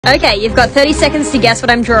Okay, you've got 30 seconds to guess what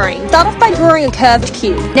I'm drawing. Start off by drawing a curved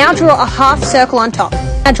cube. Now draw a half circle on top.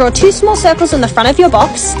 Now draw 2 small circles on the front of your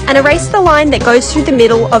box and erase the line that goes through the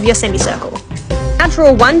middle of your semicircle. Now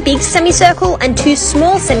draw 1 big semicircle and 2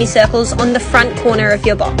 small semicircles on the front corner of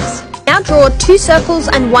your box. Now draw 2 circles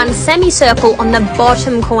and 1 semicircle on the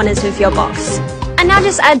bottom corners of your box. And now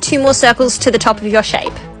just add 2 more circles to the top of your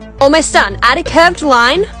shape. Almost done. Add a curved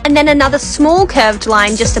line and then another small curved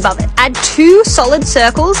line just above it. Add 2 solid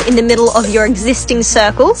circles in the middle of your existing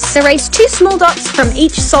circles. Erase 2 small dots from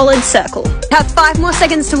each solid circle. Have 5 more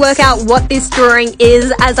seconds to work out what this drawing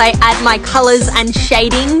is as I add my colors and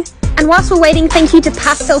shading. And whilst we're waiting, thank you to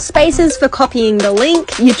Pastel Spaces for copying the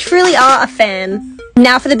link. You truly are a fan.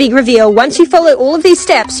 Now for the big reveal. Once you follow all of these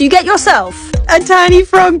steps, you get yourself a tiny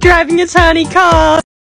frog driving a tiny car.